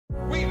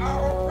We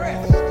are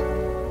oppressed.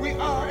 We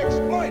are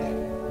exploited.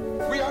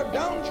 We are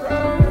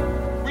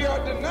downtrodden. We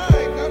are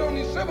denied not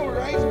only civil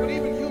rights, but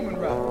even human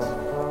rights.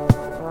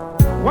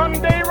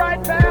 One day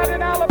right there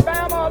in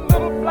Alabama,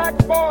 little black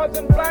boys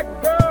and black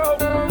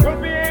girls will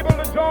be able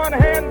to join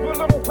hands with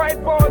little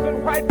white boys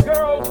and white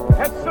girls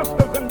as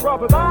sisters and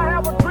brothers. I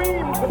have a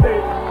dream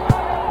today.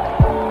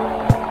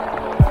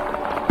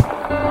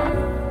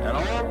 And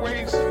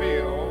always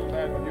feel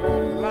that your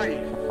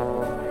life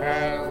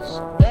has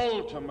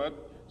ultimate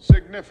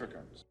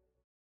significance.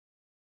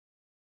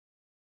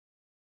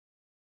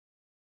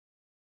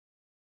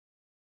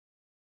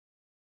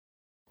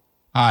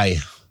 Hi,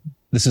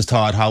 this is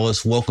Todd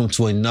Hollis. Welcome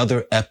to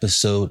another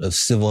episode of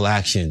Civil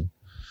Action.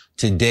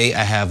 Today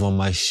I have on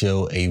my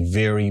show a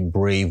very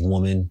brave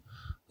woman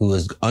who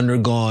has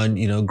undergone,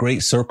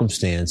 great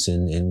circumstance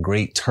and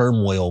great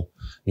turmoil,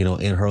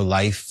 in her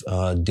life,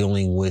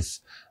 dealing with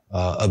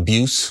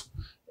abuse.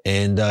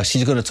 And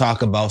she's going to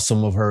talk about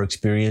some of her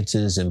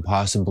experiences and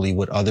possibly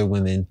what other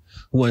women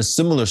who are in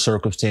similar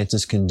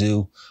circumstances can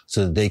do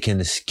so that they can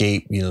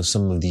escape,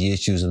 some of the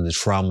issues and the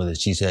trauma that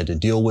she's had to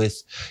deal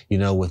with,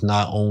 with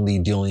not only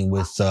dealing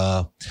with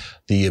the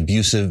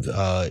abusive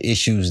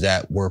issues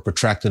that were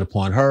protracted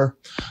upon her,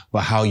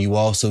 but how you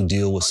also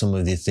deal with some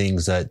of the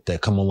things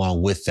that come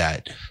along with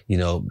that.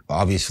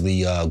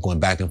 Obviously going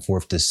back and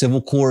forth to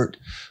civil court,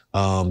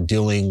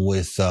 dealing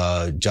with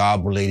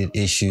job related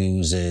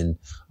issues and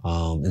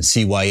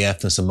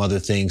CYF and some other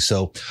things.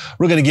 So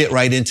we're going to get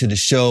right into the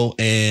show,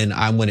 and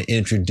I'm going to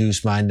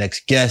introduce my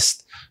next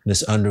guest,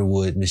 Miss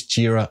Underwood, Miss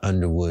Jeara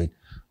Underwood.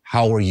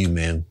 How are you,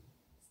 ma'am?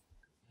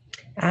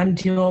 I'm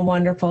doing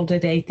wonderful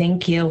today.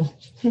 Thank you.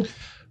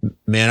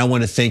 Man, I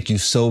want to thank you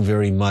so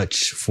very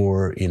much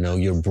for,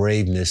 your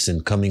braveness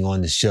and coming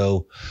on the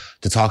show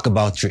to talk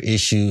about your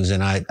issues.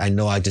 And I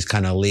know I just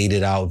kind of laid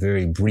it out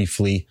very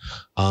briefly.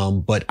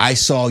 But I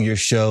saw your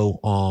show,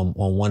 on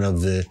one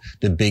of the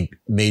big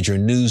major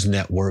news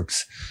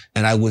networks,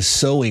 and I was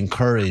so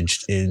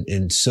encouraged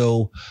and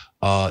so,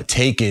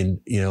 taken,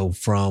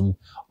 from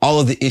all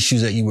of the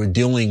issues that you were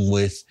dealing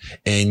with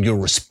and your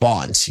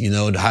response,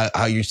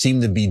 how you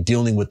seem to be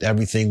dealing with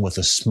everything with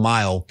a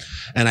smile.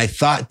 And I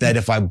thought that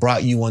if I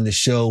brought you on the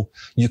show,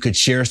 you could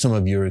share some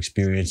of your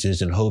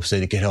experiences in hopes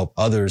that it could help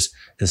others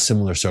in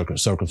similar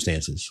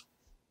circumstances.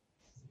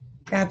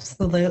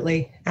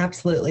 Absolutely.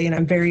 Absolutely. And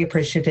I'm very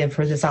appreciative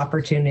for this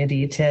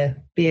opportunity to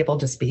be able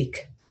to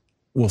speak.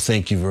 Well,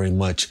 thank you very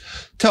much.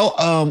 Tell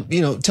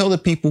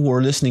the people who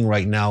are listening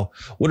right now,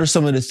 what are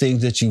some of the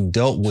things that you've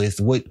dealt with?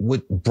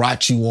 What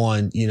brought you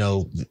on,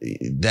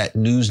 that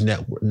news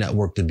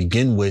network to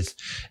begin with,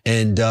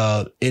 and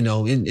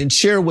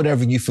share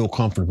whatever you feel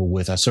comfortable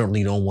with. I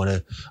certainly don't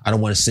want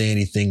to say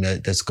anything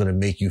that's going to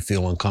make you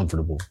feel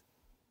uncomfortable.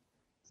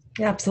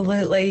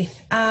 Absolutely.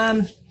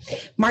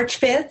 March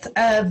 5th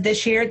of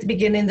this year, at the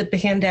beginning of the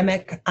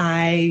pandemic,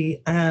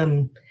 I,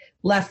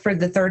 left for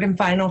the third and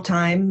final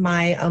time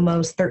my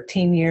almost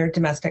 13-year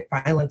domestic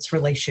violence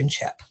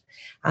relationship.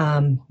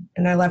 And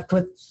I left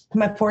with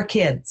my 4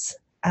 kids.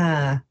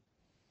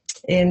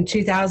 In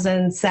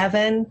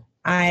 2007,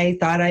 I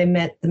thought I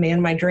met the man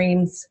of my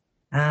dreams.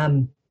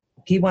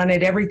 He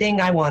wanted everything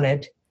I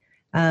wanted.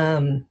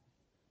 But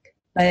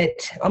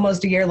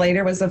almost a year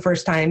later was the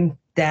first time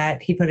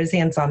that he put his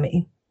hands on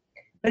me.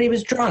 But he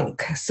was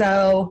drunk.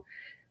 So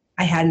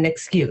I had an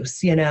excuse,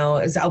 he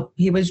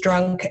was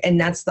drunk, and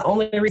that's the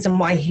only reason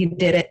why he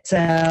did it.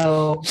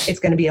 So it's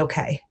going to be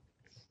okay.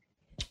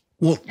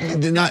 Well,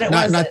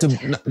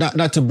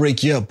 not to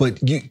break you up, but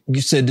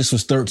you said this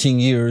was 13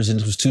 years and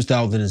it was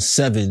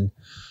 2007,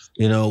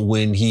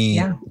 when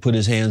he put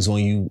his hands on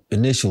you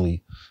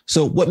initially.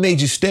 So what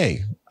made you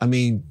stay? I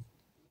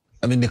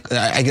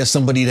guess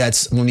somebody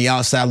that's on the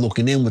outside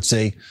looking in would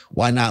say,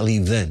 why not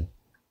leave then?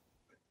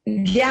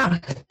 Yeah.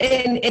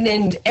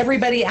 And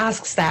everybody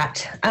asks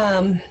that.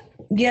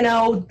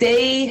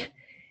 They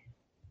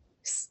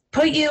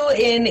put you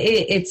in,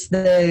 it's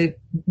the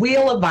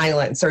wheel of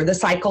violence or the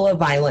cycle of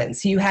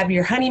violence. You have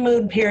your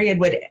honeymoon period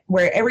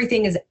where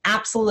everything is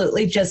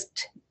absolutely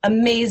just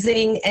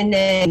amazing. And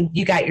then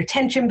you got your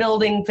tension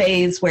building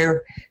phase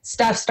where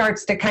stuff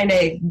starts to kind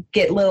of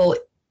get a little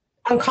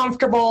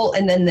uncomfortable,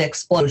 and then the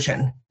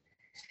explosion.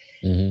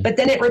 Mm-hmm. But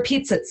then it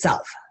repeats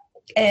itself,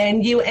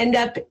 and you end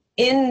up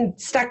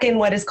stuck in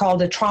what is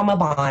called a trauma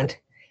bond,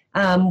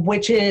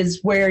 which is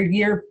where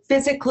you're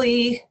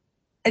physically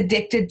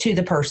addicted to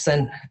the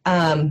person,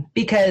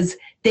 because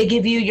they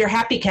give you your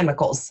happy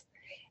chemicals.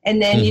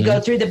 And then you go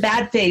through the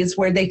bad phase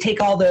where they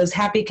take all those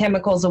happy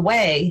chemicals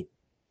away,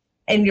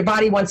 and your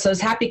body wants those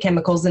happy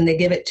chemicals and they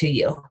give it to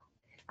you.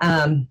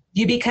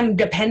 You become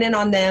dependent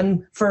on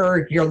them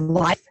for your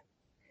life,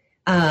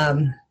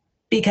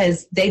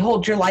 because they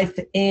hold your life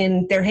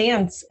in their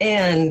hands.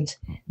 And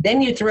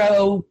then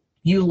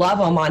you love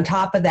them on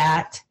top of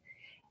that.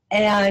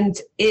 And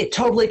it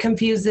totally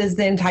confuses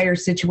the entire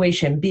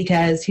situation,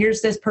 because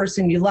here's this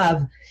person you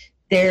love.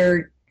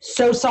 They're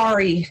so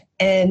sorry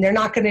and they're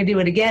not going to do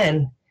it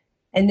again.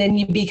 And then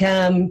you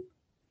become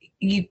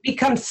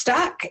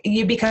stuck.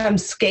 You become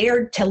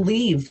scared to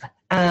leave.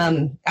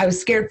 I was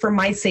scared for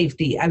my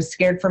safety. I was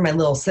scared for my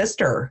little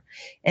sister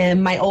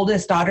and my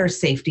oldest daughter's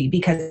safety,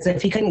 because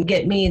if he couldn't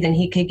get me, then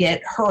he could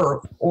get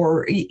her,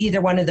 or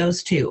either one of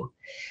those two.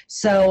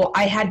 So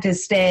I had to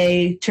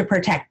stay to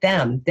protect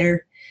them.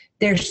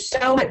 There's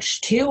so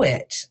much to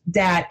it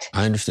that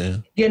I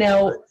understand.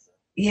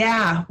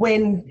 Yeah,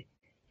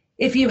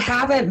 if you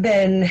haven't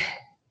been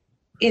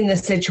in the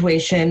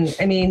situation,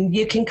 I mean,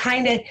 you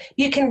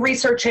can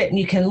research it and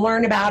you can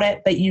learn about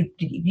it, but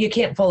you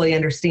can't fully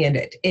understand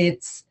it.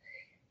 It's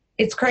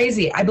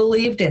crazy. I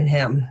believed in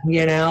him,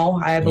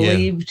 I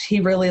believed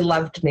he really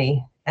loved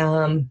me,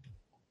 and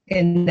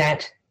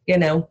that,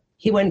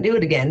 he wouldn't do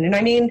it again. And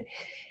I mean,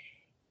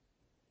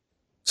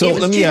 so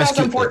let me ask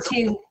you.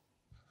 2014.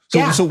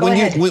 So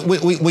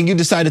when you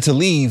decided to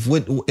leave,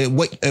 at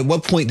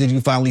what point did you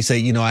finally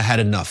say, I had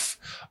enough?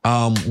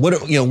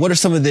 What are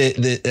some of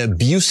the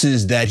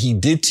abuses that he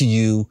did to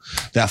you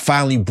that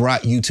finally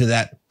brought you to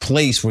that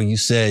place where you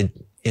said,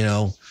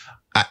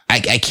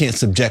 I can't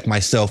subject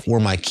myself or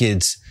my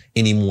kids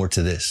anymore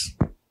to this?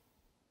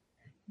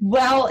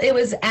 Well, it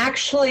was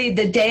actually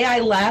the day I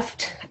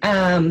left.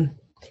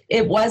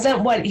 It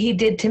wasn't what he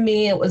did to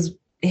me. It was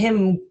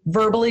him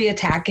verbally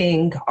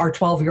attacking our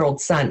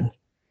 12-year-old son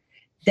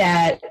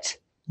that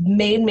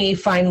made me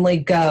finally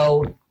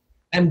go,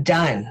 I'm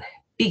done.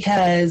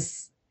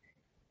 Because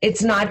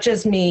it's not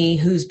just me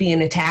who's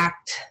being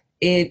attacked.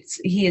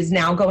 He is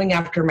now going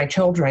after my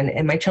children,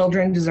 and my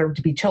children deserve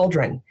to be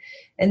children.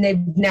 And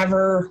they've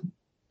never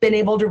been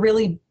able to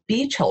really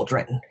be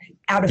children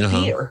out of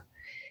fear.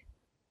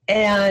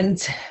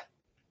 And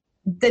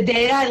the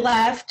day I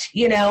left,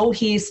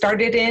 he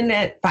started in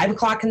at 5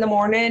 o'clock in the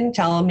morning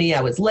telling me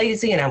I was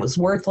lazy and I was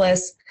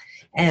worthless.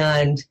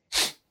 And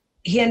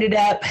he ended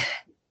up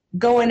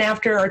going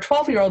after our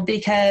 12-year-old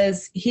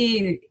because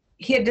he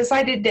had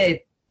decided to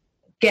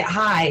get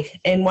high,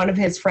 and one of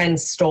his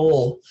friends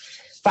stole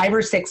 5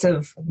 or 6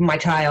 of my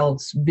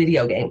child's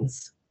video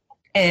games.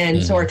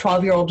 And so our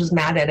 12-year-old was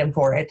mad at him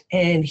for it.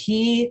 And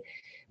he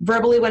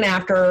verbally went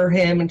after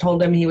him and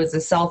told him he was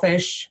a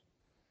selfish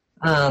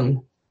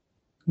MF.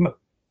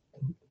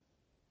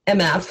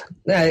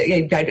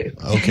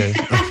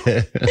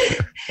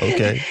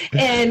 Okay.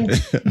 And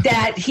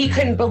that he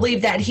couldn't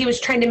believe that he was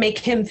trying to make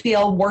him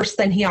feel worse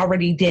than he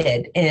already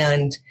did.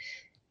 And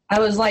I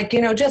was like,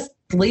 just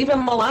leave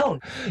him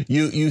alone.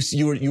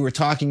 You were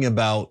talking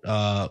about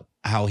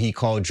how he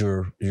called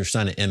your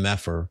son an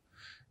MFer,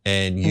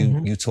 and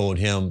you told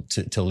him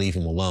to leave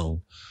him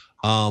alone.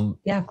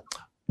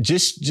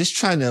 Just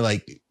trying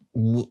to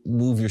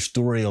move your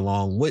story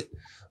along.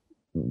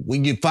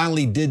 When you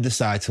finally did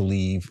decide to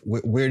leave,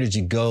 where did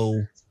you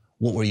go?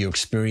 What were your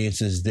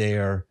experiences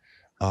there?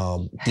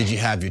 Did you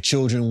have your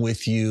children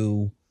with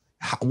you?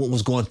 What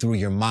was going through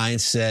your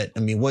mindset? I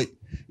mean,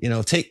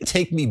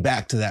 take me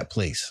back to that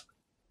place.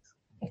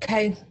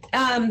 Okay.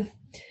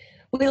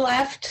 We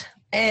left,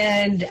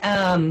 and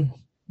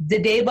the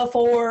day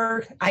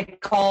before I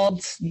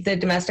called the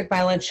domestic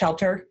violence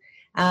shelter.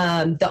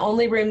 The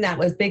only room that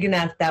was big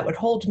enough that would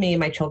hold me and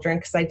my children,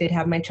 because I did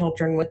have my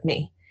children with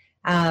me,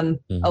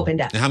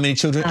 opened up. And how many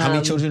children? How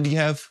many children do you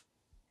have?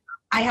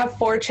 I have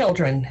 4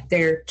 children.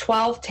 They're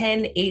 12,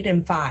 10, 8,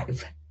 and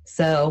 5.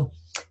 So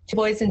 2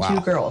 boys and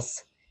 2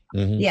 girls.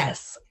 Mm-hmm.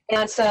 Yes.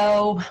 And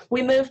so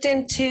we moved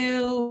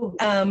into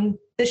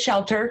the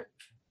shelter,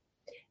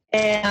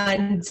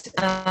 and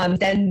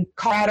then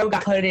Colorado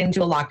got put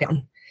into a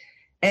lockdown.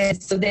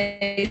 And so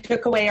they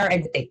took away our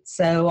exit date.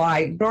 So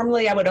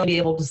normally I would only be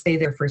able to stay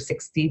there for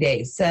 60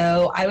 days.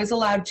 So I was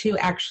allowed to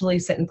actually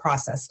sit and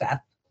process stuff.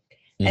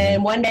 Mm-hmm.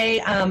 And one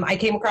day I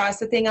came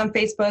across a thing on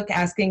Facebook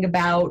asking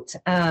about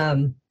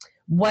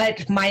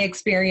what my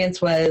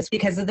experience was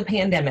because of the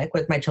pandemic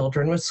with my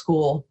children with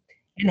school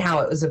and how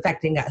it was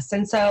affecting us.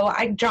 And so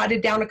I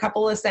jotted down a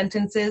couple of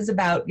sentences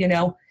about,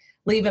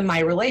 leaving my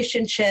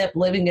relationship,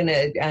 living in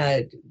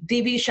a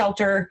DV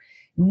shelter,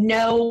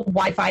 no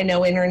Wi-Fi,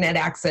 no internet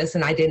access,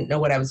 and I didn't know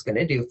what I was going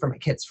to do for my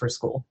kids for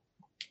school.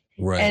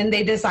 Right. And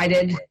they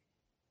decided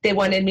they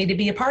wanted me to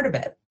be a part of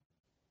it,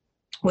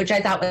 which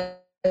I thought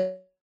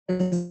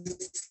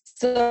was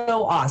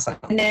so awesome.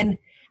 And then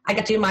I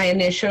got to do my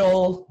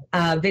initial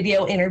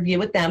video interview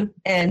with them,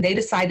 and they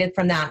decided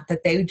from that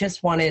they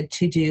just wanted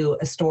to do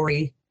a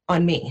story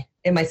on me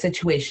and my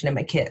situation and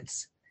my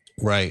kids.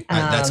 Right.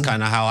 That's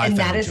kind of how I found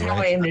you. And that is how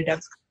I ended up.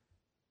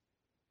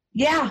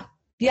 Yeah.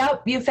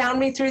 Yep. You found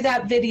me through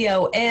that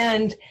video.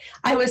 And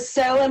I was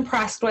so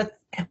impressed with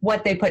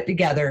what they put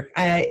together.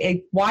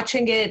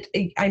 Watching it,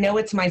 I know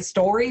it's my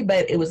story,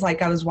 but it was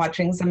like I was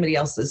watching somebody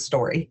else's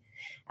story.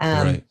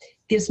 Right.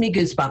 Gives me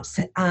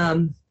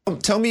goosebumps.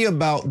 Tell me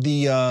about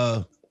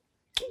tell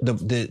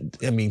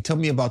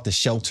me about the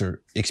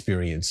shelter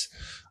experience.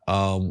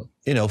 4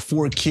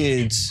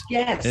 kids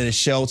in a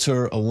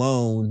shelter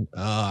alone.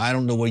 I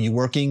don't know, were you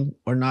working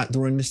or not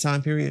during this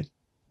time period?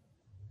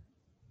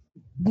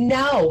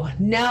 No.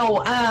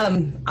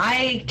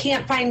 I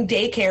can't find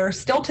daycare.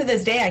 Still to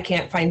this day, I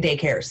can't find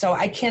daycare. So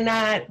I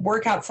cannot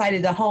work outside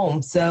of the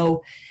home.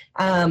 So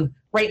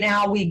right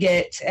now we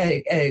get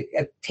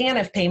a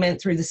TANF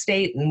payment through the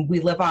state, and we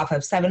live off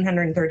of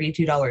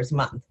 $732 a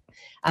month.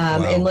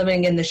 Wow. And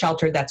living in the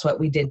shelter, that's what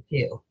we did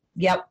too.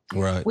 Yep.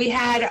 Right. We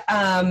had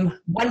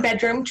 1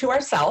 bedroom to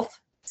ourselves.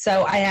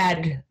 So I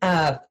had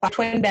 5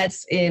 twin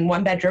beds in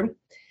 1 bedroom.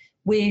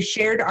 We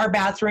shared our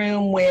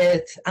bathroom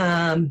with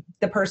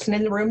the person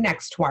in the room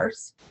next to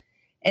ours.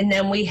 And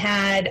then we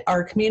had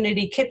our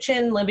community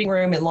kitchen, living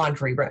room, and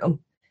laundry room.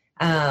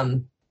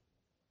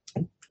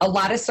 A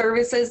lot of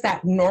services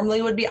that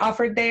normally would be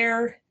offered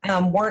there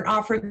weren't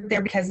offered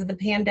there because of the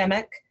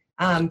pandemic.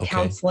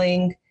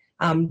 Counseling,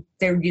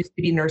 there used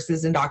to be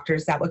nurses and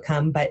doctors that would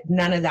come, but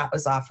none of that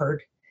was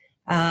offered.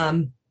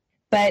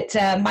 But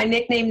my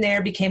nickname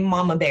there became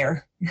Mama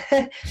Bear.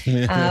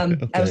 Okay.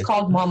 I was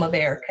called Mama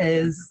Bear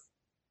because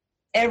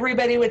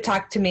everybody would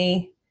talk to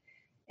me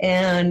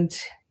and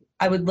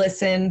I would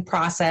listen,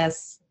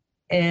 process,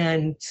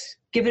 and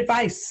give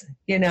advice,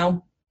 you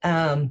know.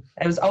 I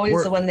was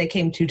always the one they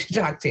came to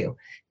talk to.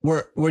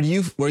 Were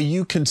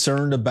you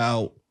concerned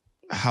about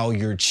how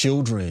your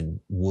children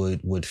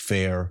would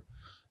fare,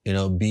 you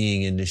know,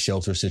 being in this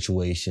shelter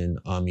situation?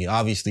 I mean,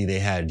 obviously they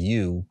had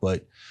you,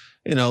 but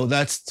you know,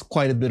 that's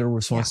quite a bit of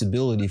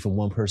responsibility for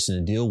one person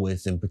to deal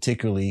with, and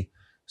particularly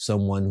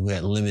someone who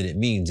had limited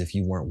means. If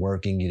you weren't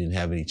working, you didn't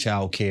have any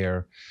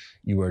childcare,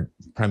 you were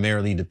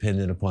primarily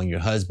dependent upon your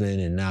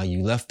husband, and now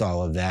you left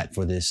all of that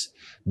for this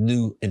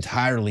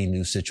entirely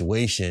new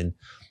situation.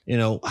 You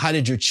know, how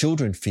did your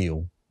children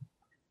feel,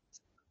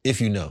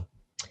 if you know?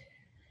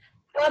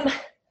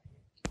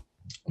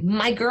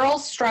 My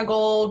girls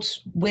struggled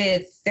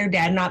with their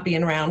dad not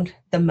being around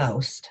the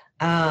most.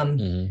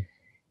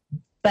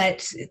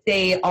 But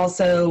they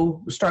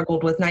also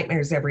struggled with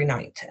nightmares every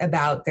night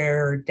about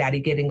their daddy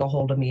getting a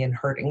hold of me and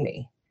hurting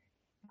me.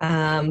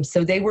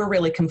 So they were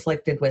really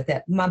conflicted with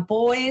it. My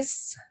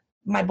boys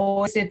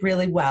did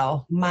really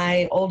well.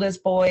 My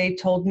oldest boy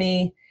told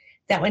me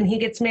that when he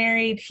gets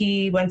married,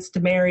 he wants to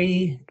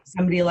marry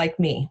somebody like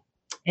me,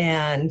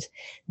 and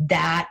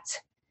that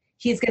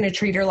he's going to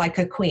treat her like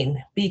a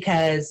queen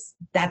because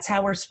that's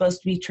how we're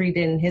supposed to be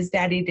treated. And his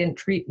daddy didn't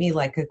treat me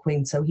like a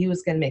queen, so he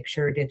was going to make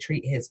sure to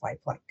treat his wife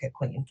like a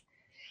queen.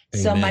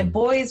 Amen. So my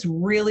boys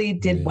really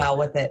did well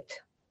with it.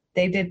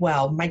 They did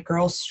well. My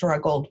girls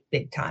struggled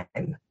big time.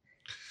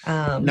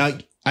 Now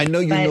I know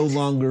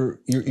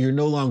you're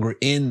no longer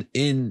in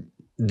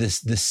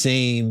the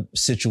same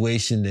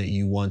situation that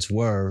you once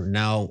were.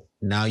 Now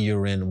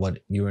you're in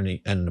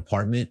an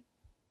apartment.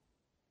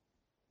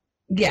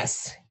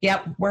 Yes.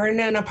 Yep. We're in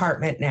an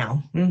apartment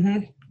now.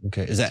 Mm-hmm.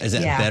 Okay. Is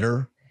that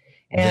better?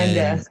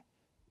 And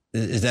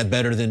is that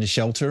better than the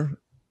shelter?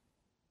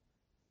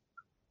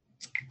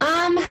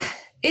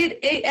 It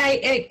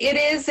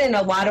is in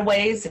a lot of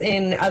ways.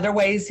 In other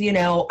ways, you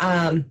know,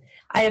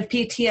 I have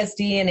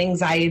PTSD and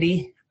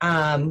anxiety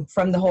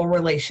from the whole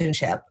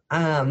relationship.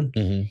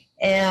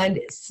 And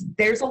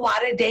there's a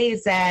lot of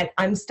days that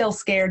I'm still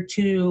scared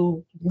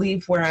to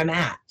leave where I'm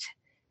at.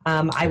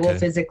 I will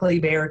physically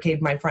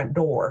barricade my front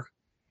door.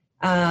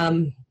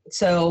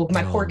 So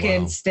my poor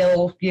kids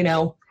still, you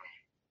know,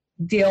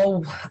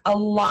 deal a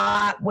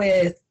lot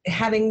with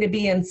having to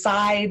be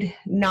inside,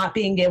 not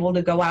being able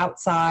to go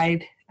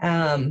outside.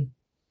 And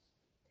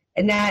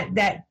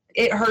that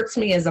it hurts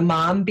me as a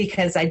mom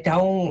because I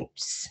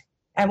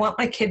want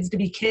my kids to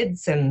be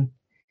kids. And,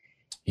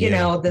 you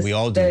know,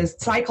 the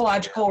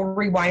psychological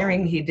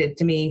rewiring he did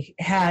to me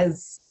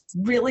has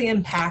really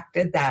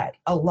impacted that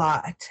a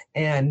lot.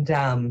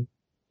 And,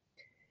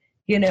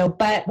 you know,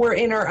 but we're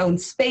in our own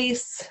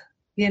space,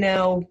 you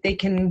know, they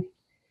can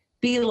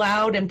be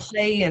loud and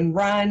play and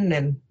run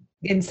and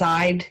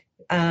inside,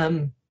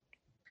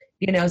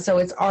 you know, so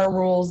it's our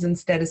rules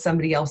instead of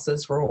somebody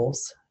else's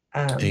rules.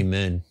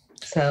 Amen.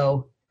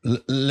 So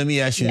let me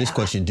ask you this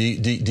question. Do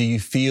you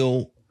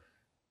feel,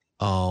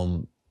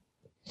 do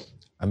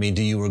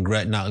you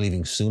regret not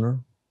leaving sooner?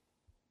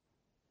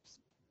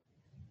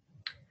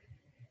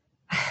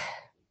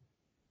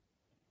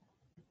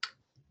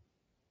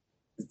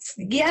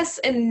 Yes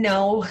and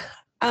no.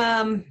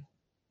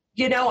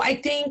 You know, I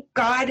think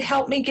God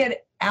helped me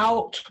get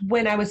out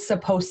when I was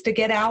supposed to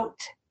get out.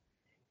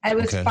 I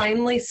was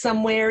finally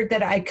somewhere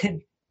that I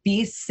could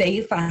be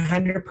safe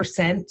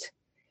 100%.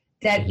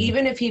 That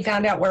even if he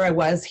found out where I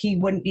was, he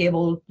wouldn't be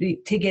able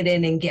to get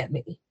in and get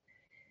me.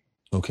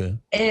 Okay.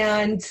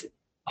 And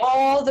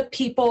all the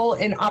people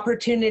and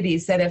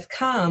opportunities that have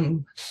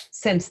come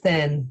since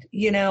then,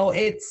 you know,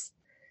 it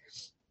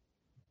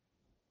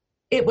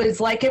was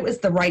like it was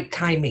the right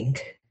timing.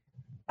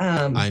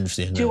 I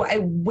understand. I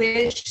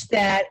wish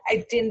that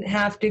I didn't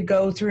have to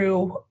go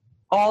through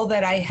all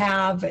that I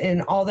have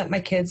and all that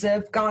my kids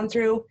have gone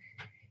through?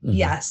 Mm-hmm.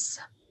 Yes.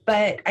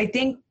 But I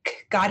think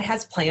God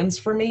has plans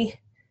for me.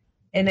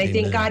 And I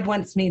think God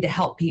wants me to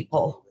help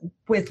people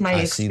with my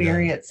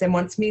experience and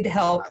wants me to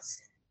help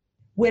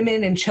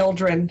women and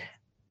children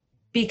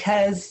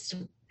because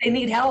they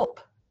need help.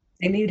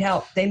 They need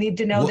help. They need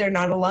to know they're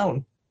not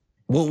alone.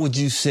 What would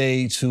you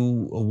say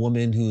to a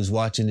woman who is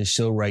watching this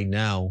show right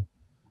now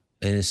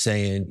and is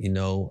saying,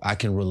 I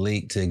can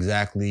relate to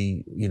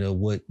exactly,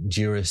 what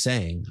Jeara is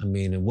saying. I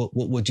mean, and what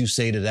would you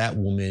say to that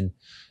woman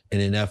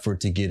in an effort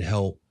to get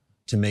help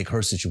to make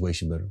her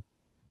situation better?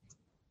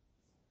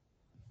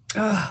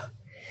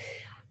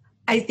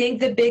 I think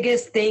the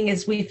biggest thing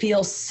is we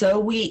feel so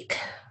weak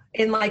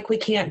and like we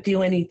can't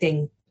do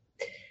anything.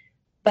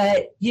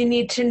 But you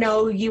need to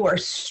know you are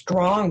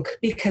strong,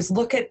 because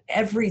look at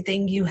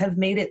everything you have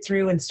made it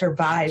through and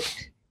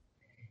survived.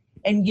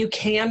 And you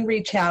can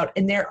reach out,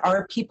 and there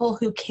are people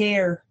who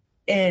care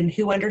and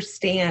who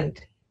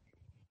understand.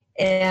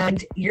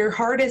 And your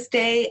hardest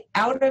day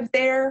out of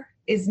there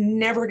is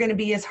never going to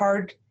be as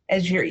hard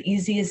as your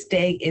easiest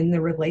day in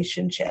the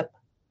relationship.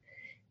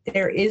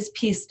 There is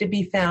peace to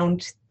be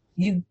found.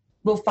 You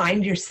will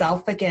find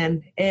yourself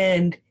again,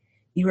 and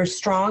you are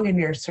strong and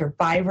you're a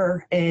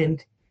survivor,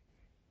 and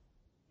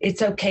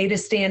it's okay to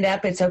stand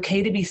up. It's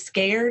okay to be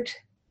scared.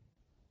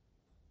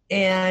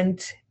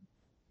 And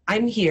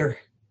I'm here.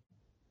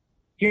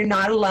 You're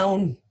not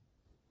alone.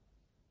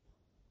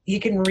 You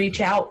can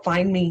reach out,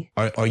 find me.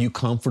 Are you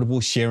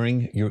comfortable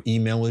sharing your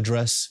email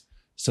address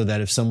so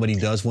that if somebody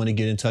does want to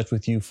get in touch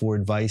with you for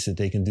advice, that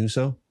they can do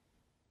so?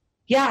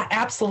 Yeah,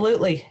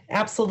 absolutely.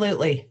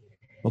 Absolutely.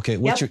 Okay.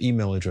 What's your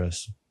email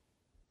address?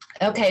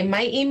 Okay.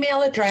 My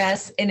email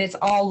address, and it's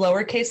all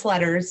lowercase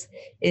letters,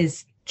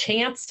 is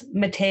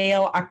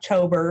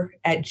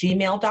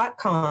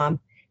chancemateoctober@gmail.com.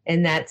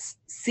 And that's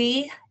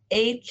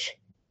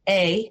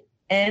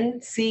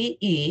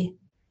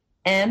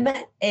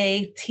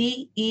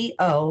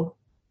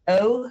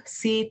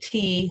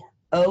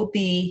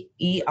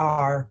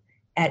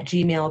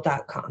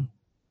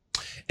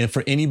And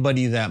for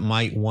anybody that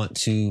might want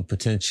to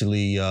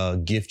potentially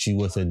gift you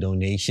with a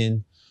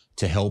donation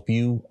to help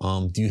you,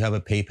 do you have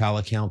a PayPal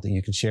account that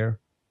you can share?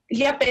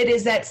 Yep, it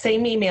is that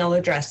same email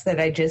address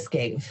that I just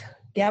gave.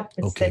 Yep,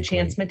 it's okay, the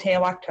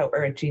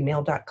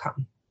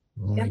chancemateoctober@gmail.com.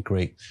 All right,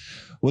 great.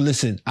 Well,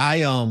 listen,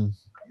 I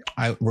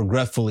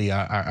regretfully,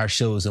 our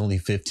show is only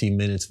 15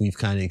 minutes. We've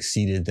kind of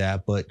exceeded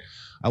that, but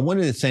I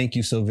wanted to thank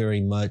you so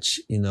very much,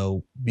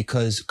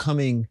 because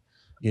coming,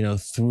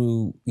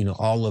 through,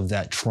 all of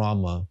that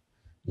trauma,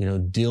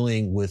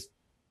 dealing with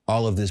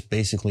all of this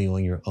basically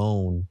on your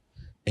own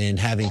and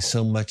having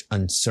so much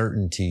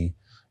uncertainty,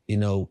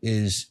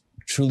 is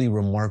truly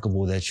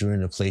remarkable that you're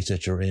in the place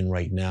that you're in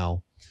right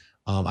now.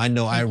 I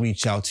know I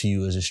reach out to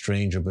you as a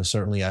stranger, but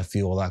certainly I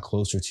feel a lot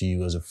closer to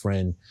you as a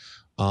friend.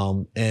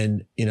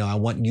 And I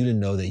want you to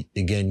know that,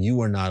 again,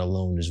 you are not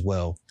alone as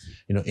well.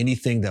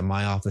 Anything that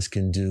my office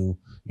can do,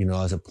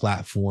 as a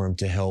platform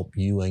to help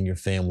you and your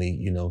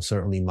family,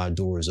 certainly my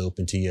door is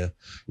open to you.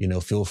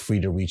 Feel free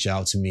to reach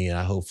out to me, and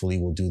I hopefully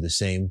will do the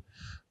same.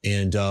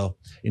 And,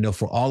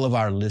 for all of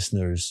our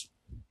listeners,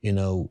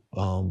 Miss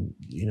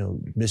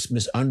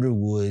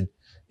Underwood,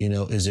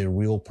 is a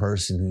real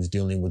person who's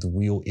dealing with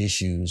real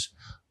issues.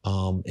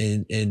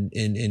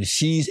 And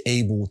she's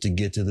able to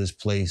get to this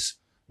place.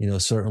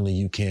 Certainly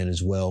you can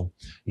as well.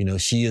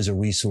 She is a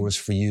resource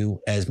for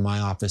you, as my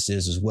office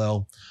is as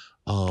well.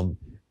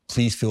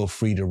 Please feel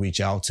free to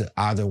reach out to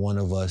either one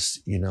of us,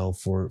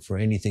 for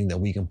anything that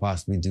we can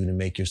possibly do to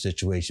make your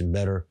situation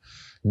better.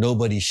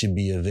 Nobody should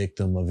be a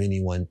victim of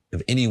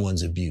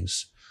anyone's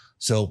abuse.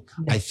 So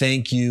I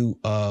thank you,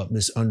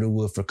 Miss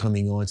Underwood, for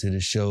coming on to the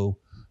show.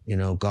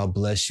 God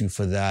bless you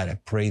for that. I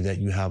pray that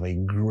you have a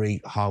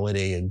great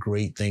holiday, a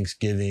great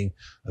Thanksgiving,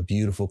 a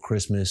beautiful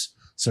Christmas.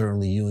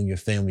 Certainly you and your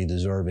family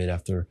deserve it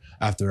after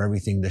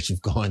everything that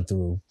you've gone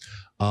through.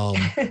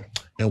 And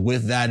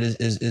with that,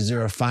 is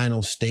there a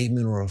final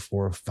statement or a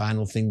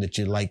final thing that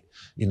you'd like,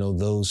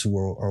 those who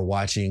are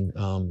watching,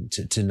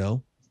 to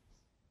know?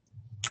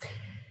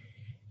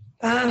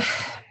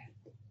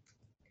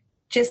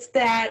 Just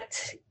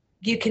that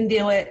you can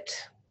do it.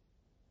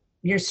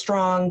 You're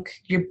strong.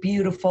 You're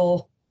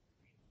beautiful.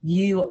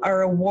 You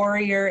are a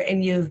warrior,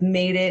 and you've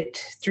made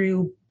it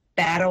through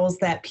battles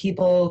that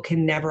people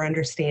can never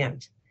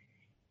understand.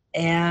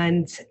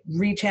 And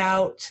reach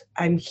out.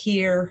 I'm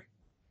here.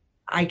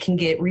 I can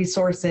get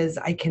resources.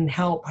 I can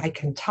help. I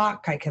can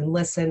talk. I can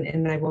listen,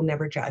 and I will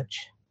never judge.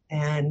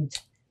 And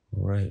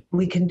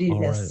we can do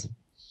this.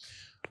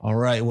 All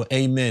right. Well,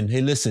 amen.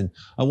 Hey, listen,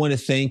 I want to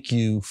thank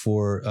you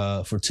for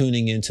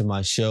tuning into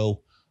my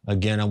show.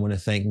 Again, I want to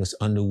thank Miss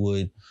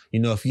Underwood.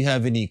 If you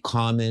have any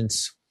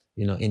comments,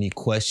 any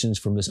questions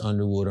for Miss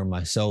Underwood or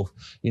myself,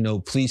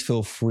 please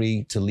feel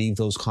free to leave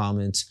those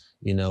comments,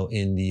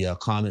 in the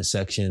comment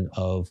section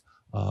of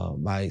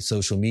my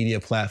social media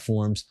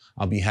platforms.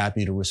 I'll be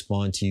happy to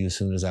respond to you as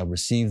soon as I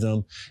receive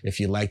them. If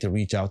you'd like to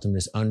reach out to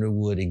Miss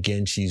Underwood,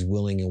 again, she's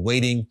willing and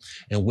waiting.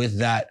 And with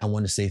that, I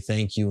want to say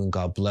thank you and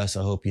God bless.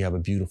 I hope you have a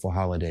beautiful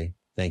holiday.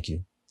 Thank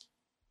you.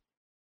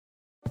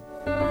 We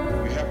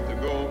have to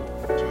go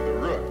to the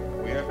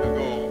root. We have to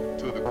go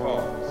to the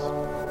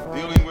cause.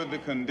 Dealing with the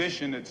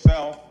condition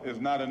itself is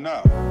not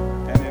enough.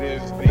 And it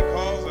is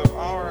because of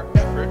our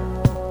effort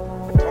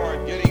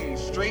toward getting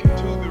straight to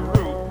the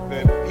root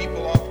that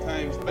people are